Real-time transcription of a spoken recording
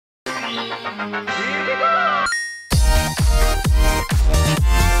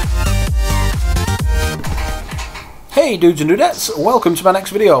Hey dudes and dudettes, welcome to my next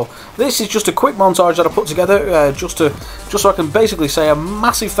video. This is just a quick montage that I put together just so I can basically say a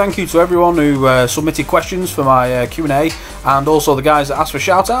massive thank you to everyone who submitted questions for my Q&A, and also the guys that asked for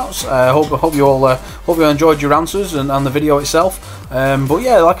shout-outs. Hope you all enjoyed your answers and the video itself. But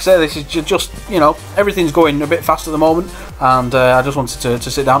yeah, like I said, this is just, you know, everything's going a bit fast at the moment, and I just wanted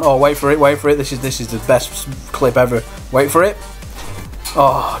to sit down. Oh, wait for it. This is the best clip ever. Wait for it.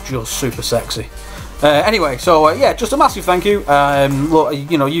 Oh, just super sexy. Anyway, so yeah, just a massive thank you.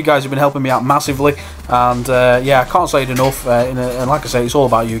 Look, you know, you guys have been helping me out massively, and yeah, I can't say it enough. And like I say, it's all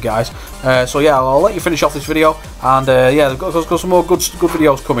about you guys. So yeah, I'll let you finish off this video, and yeah, there's got some more good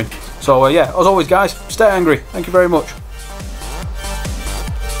videos coming. So yeah, as always, guys, stay angry. Thank you very much.